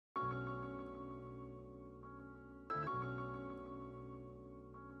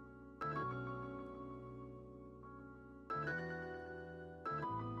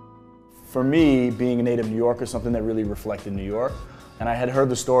For me, being a native New Yorker, something that really reflected New York. And I had heard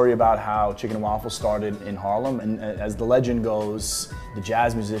the story about how chicken and waffles started in Harlem, and as the legend goes, the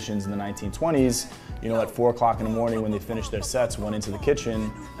jazz musicians in the 1920s, you know, at 4 o'clock in the morning when they finished their sets, went into the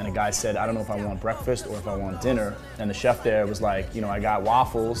kitchen, and a guy said, I don't know if I want breakfast or if I want dinner. And the chef there was like, you know, I got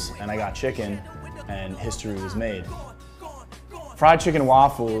waffles and I got chicken, and history was made. Fried chicken and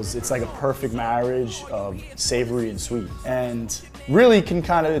waffles, it's like a perfect marriage of savory and sweet. And really can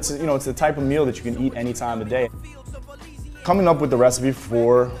kind of, it's, you know, it's the type of meal that you can eat any time of day. Coming up with the recipe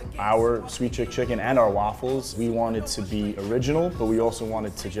for our sweet chicken and our waffles, we wanted to be original, but we also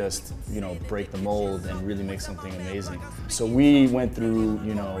wanted to just, you know, break the mold and really make something amazing. So we went through,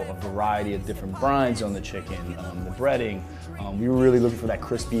 you know, a variety of different brines on the chicken, the breading. We were really looking for that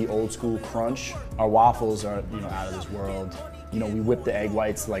crispy, old school crunch. Our waffles are, you know, out of this world. You know, we whip the egg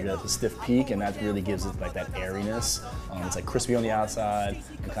whites to like a stiff peak, and that really gives it like that airiness. It's like crispy on the outside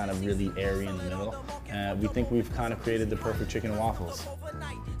and kind of really airy in the middle. And we think we've kind of created the perfect chicken and waffles.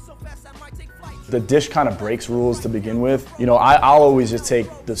 The dish kind of breaks rules to begin with. You know, I'll always just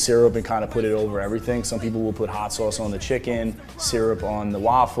take the syrup and kind of put it over everything. Some people will put hot sauce on the chicken, syrup on the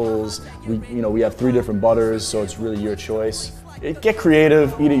waffles. We have 3 different butters, so it's really your choice. Get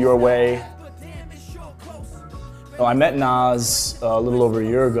creative, eat it your way. I met Nas a little over a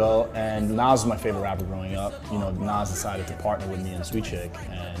year ago, and Nas was my favorite rapper growing up. You know, Nas decided to partner with me in Sweet Chick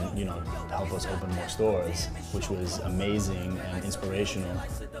and, you know, help us open more stores, which was amazing and inspirational.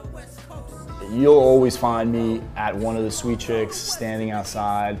 You'll always find me at one of the Sweet Chicks, standing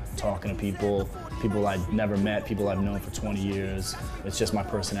outside, talking to people I've never met, people I've known for 20 years. It's just my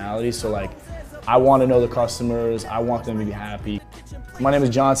personality, so like, I want to know the customers, I want them to be happy. My name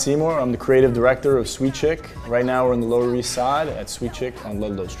is John Seymour. I'm the creative director of Sweet Chick. Right now we're in the Lower East Side at Sweet Chick on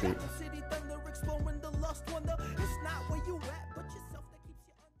Ludlow Street.